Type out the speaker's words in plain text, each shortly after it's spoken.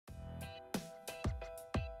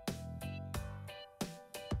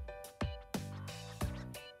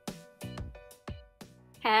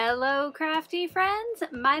Hello crafty friends,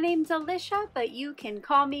 my name's Alicia, but you can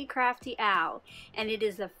call me Crafty Al, and it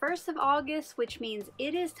is the 1st of August, which means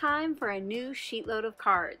it is time for a new sheetload of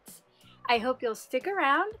cards. I hope you'll stick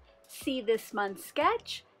around, see this month's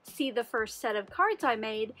sketch, see the first set of cards I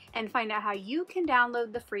made, and find out how you can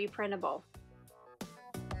download the free printable.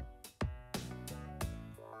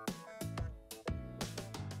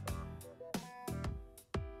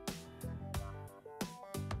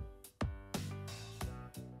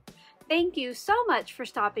 Thank you so much for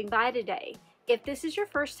stopping by today. If this is your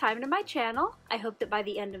first time to my channel, I hope that by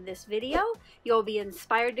the end of this video, you'll be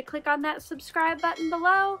inspired to click on that subscribe button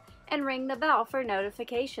below and ring the bell for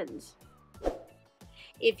notifications.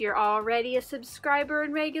 If you're already a subscriber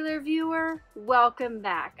and regular viewer, welcome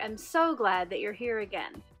back. I'm so glad that you're here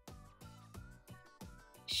again.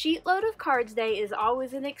 Sheetload of Cards Day is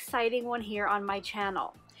always an exciting one here on my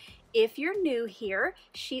channel. If you're new here,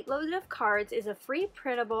 Sheetload of Cards is a free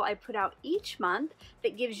printable I put out each month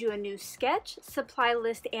that gives you a new sketch, supply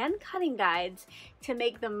list, and cutting guides to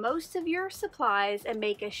make the most of your supplies and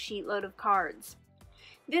make a sheetload of cards.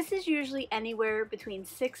 This is usually anywhere between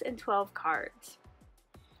 6 and 12 cards.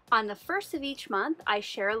 On the first of each month, I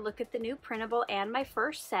share a look at the new printable and my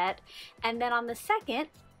first set, and then on the second,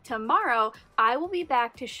 tomorrow, I will be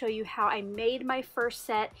back to show you how I made my first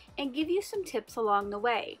set and give you some tips along the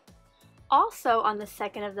way. Also, on the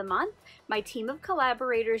 2nd of the month, my team of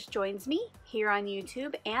collaborators joins me here on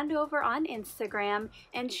YouTube and over on Instagram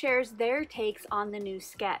and shares their takes on the new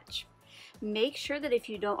sketch. Make sure that if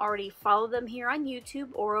you don't already follow them here on YouTube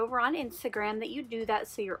or over on Instagram that you do that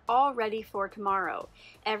so you're all ready for tomorrow.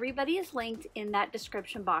 Everybody is linked in that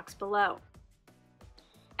description box below.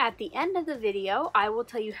 At the end of the video, I will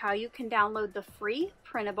tell you how you can download the free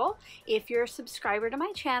printable if you're a subscriber to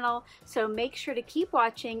my channel, so make sure to keep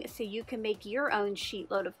watching so you can make your own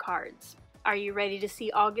sheetload of cards. Are you ready to see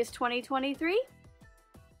August 2023?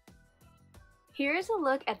 Here's a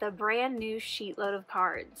look at the brand new sheetload of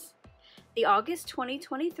cards. The August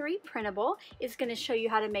 2023 printable is going to show you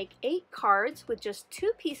how to make 8 cards with just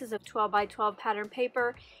 2 pieces of 12 by 12 pattern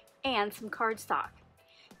paper and some cardstock.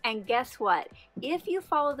 And guess what? If you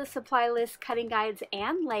follow the supply list, cutting guides,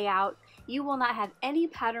 and layout, you will not have any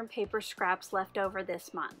pattern paper scraps left over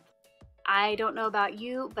this month. I don't know about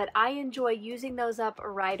you, but I enjoy using those up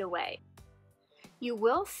right away. You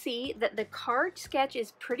will see that the card sketch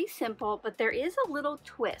is pretty simple, but there is a little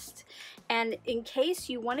twist. And in case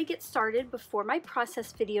you want to get started before my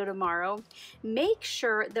process video tomorrow, make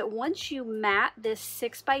sure that once you mat this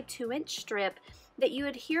 6 by 2 inch strip, that you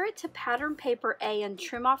adhere it to pattern paper A and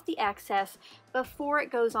trim off the excess before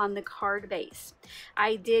it goes on the card base.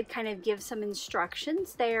 I did kind of give some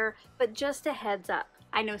instructions there, but just a heads up.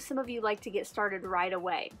 I know some of you like to get started right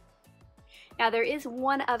away. Now there is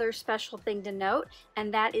one other special thing to note,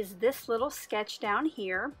 and that is this little sketch down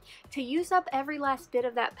here. To use up every last bit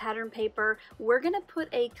of that pattern paper, we're going to put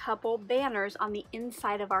a couple banners on the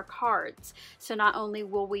inside of our cards. So not only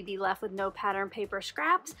will we be left with no pattern paper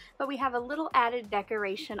scraps, but we have a little added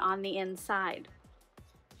decoration on the inside.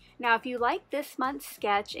 Now if you like this month's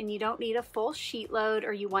sketch and you don't need a full sheet load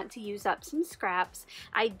or you want to use up some scraps,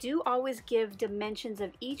 I do always give dimensions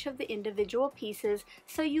of each of the individual pieces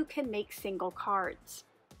so you can make single cards.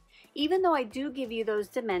 Even though I do give you those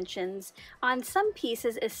dimensions, on some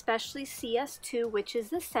pieces, especially CS2, which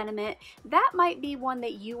is the sentiment, that might be one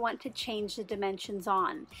that you want to change the dimensions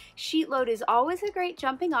on. Sheet load is always a great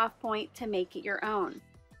jumping off point to make it your own.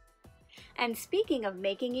 And speaking of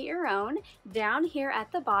making it your own, down here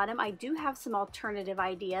at the bottom I do have some alternative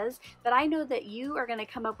ideas, but I know that you are going to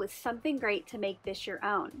come up with something great to make this your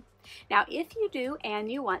own. Now if you do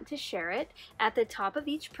and you want to share it, at the top of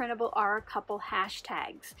each printable are a couple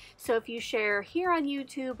hashtags. So if you share here on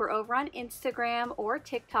YouTube or over on Instagram or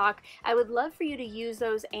TikTok, I would love for you to use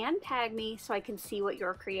those and tag me so I can see what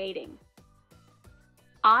you're creating.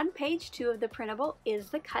 On page 2 of the printable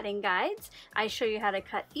is the cutting guides. I show you how to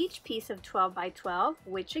cut each piece of 12 by 12,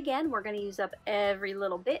 which again, we're going to use up every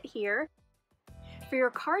little bit here. For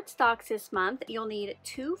your cardstocks this month, you'll need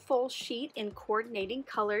 2 full sheet in coordinating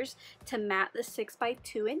colors to mat the 6 by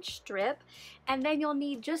 2 inch strip, and then you'll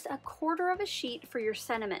need just 1/4 of a sheet for your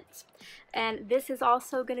sentiments. And this is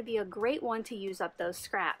also going to be a great one to use up those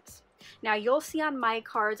scraps. Now you'll see on my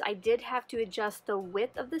cards I did have to adjust the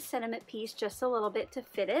width of the sentiment piece just a little bit to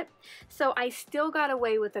fit it, so I still got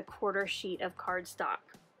away with 1/4 sheet of cardstock.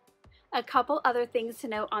 A couple other things to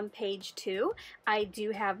note on page 2. I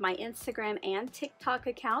do have my Instagram and TikTok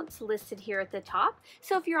accounts listed here at the top,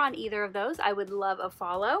 so if you're on either of those, I would love a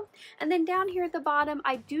follow. And then down here at the bottom,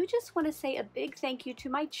 I do just want to say a big thank you to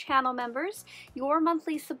my channel members. Your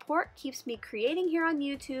monthly support keeps me creating here on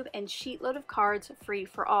YouTube and SheetLoad of cards free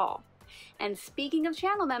for all. And speaking of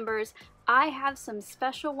channel members, I have some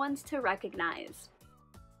special ones to recognize.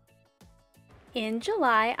 In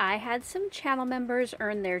July, I had some channel members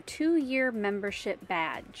earn their 2-year membership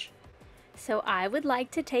badge. So I would like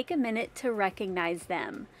to take a minute to recognize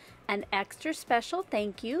them. An extra special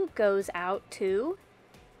thank you goes out to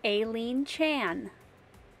Aileen Chan,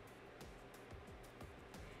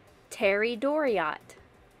 Terry Doriot,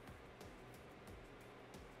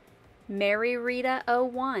 Mary Rita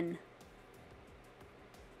 01,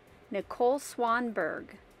 Nicole Swanberg,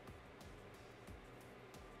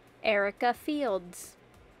 Erica Fields,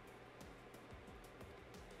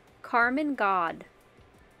 Carmen God,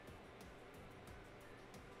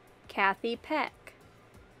 Kathy Peck,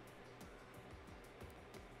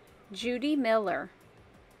 Judy Miller,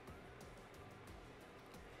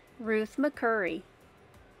 Ruth McCurry,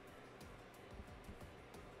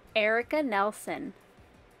 Erica Nelson,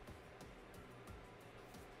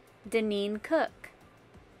 Deneen Cook,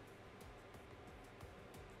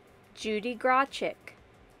 Judy Grachik,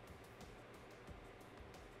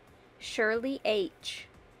 Shirley H.,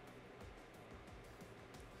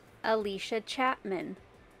 Alicia Chapman,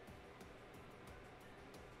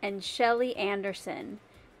 and Shelley Anderson.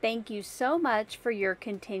 Thank you so much for your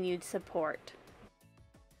continued support.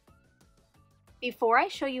 Before I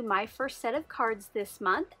show you my first set of cards this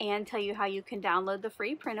month and tell you how you can download the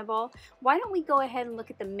free printable, why don't we go ahead and look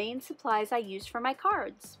at the main supplies I used for my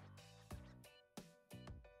cards.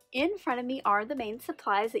 In front of me are the main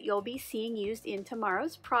supplies that you'll be seeing used in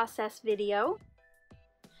tomorrow's process video.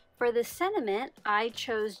 For the sentiment, I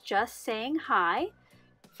chose Just Saying Hi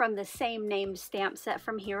from the same named stamp set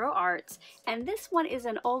from Hero Arts, and this one is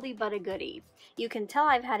an oldie but a goodie. You can tell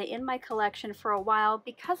I've had it in my collection for a while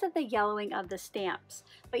because of the yellowing of the stamps,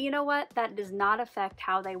 but you know what? That does not affect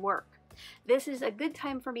how they work. This is a good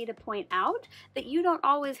time for me to point out that you don't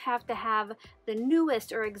always have to have the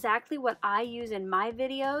newest or exactly what I use in my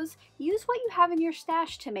videos. Use what you have in your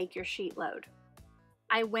stash to make your sheet load.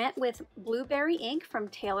 I went with Blueberry ink from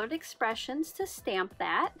Tailored Expressions to stamp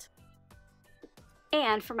that.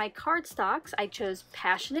 And for my cardstocks, I chose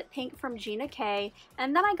Passionate Pink from Gina K,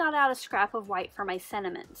 and then I got out a scrap of white for my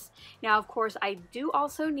sentiments. Now, of course, I do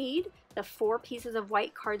also need the 4 pieces of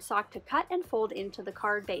white cardstock to cut and fold into the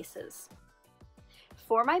card bases.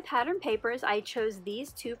 For my pattern papers, I chose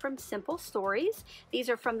these 2 from Simple Stories. These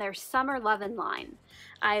are from their Summer Lovin' line.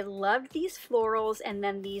 I loved these florals and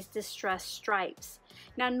then these distressed stripes.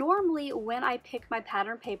 Now normally when I pick my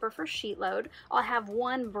pattern paper for sheet load, I'll have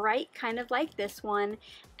one bright kind of like this one,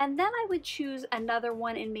 and then I would choose another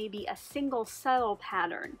one in maybe a single subtle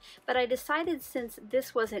pattern. But I decided since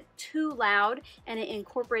this wasn't too loud and it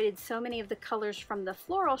incorporated so many of the colors from the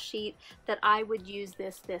floral sheet that I would use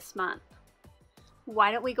this month.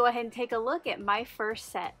 Why don't we go ahead and take a look at my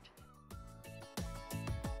first set.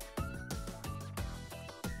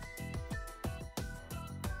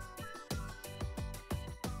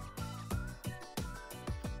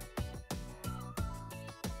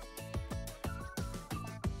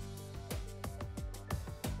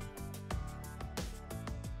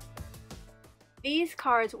 These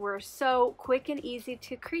cards were so quick and easy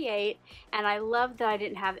to create, and I love that I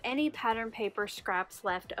didn't have any pattern paper scraps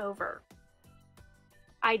left over.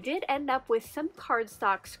 I did end up with some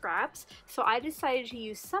cardstock scraps, so I decided to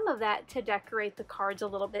use some of that to decorate the cards a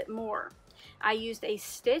little bit more. I used a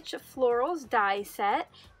Stitch Florals die set,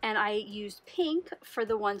 and I used pink for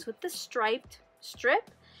the ones with the striped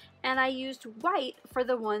strip, and I used white for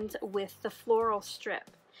the ones with the floral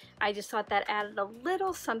strip. I just thought that added a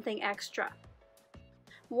little something extra.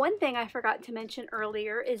 One thing I forgot to mention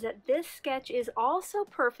earlier is that this sketch is also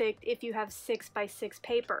perfect if you have 6x6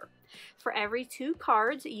 paper. For every 2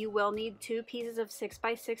 cards, you will need 2 pieces of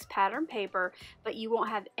 6x6 pattern paper, but you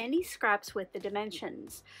won't have any scraps with the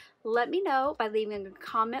dimensions. Let me know by leaving a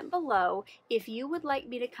comment below if you would like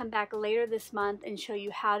me to come back later this month and show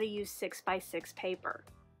you how to use 6x6 paper.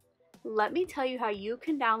 Let me tell you how you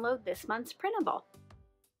can download this month's printable.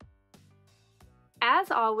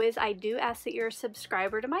 As always, I do ask that you're a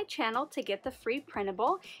subscriber to my channel to get the free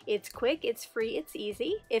printable. It's quick, it's free, it's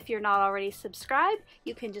easy. If you're not already subscribed,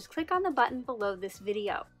 you can just click on the button below this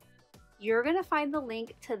video. You're going to find the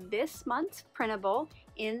link to this month's printable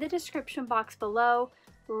in the description box below,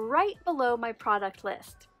 right below my product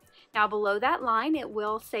list. Now below that line it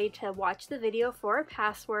will say to watch the video for a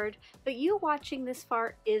password, but you watching this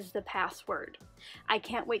far is the password. I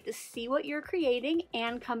can't wait to see what you're creating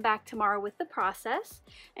and come back tomorrow with the process.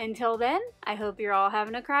 Until then, I hope you're all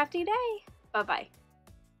having a crafty day. Bye-bye.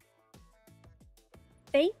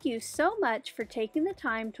 Thank you so much for taking the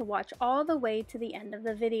time to watch all the way to the end of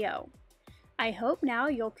the video. I hope now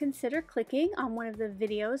you'll consider clicking on one of the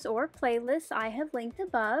videos or playlists I have linked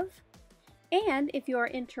above. And if you are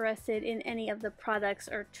interested in any of the products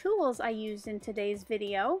or tools I used in today's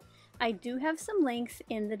video, I do have some links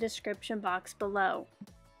in the description box below.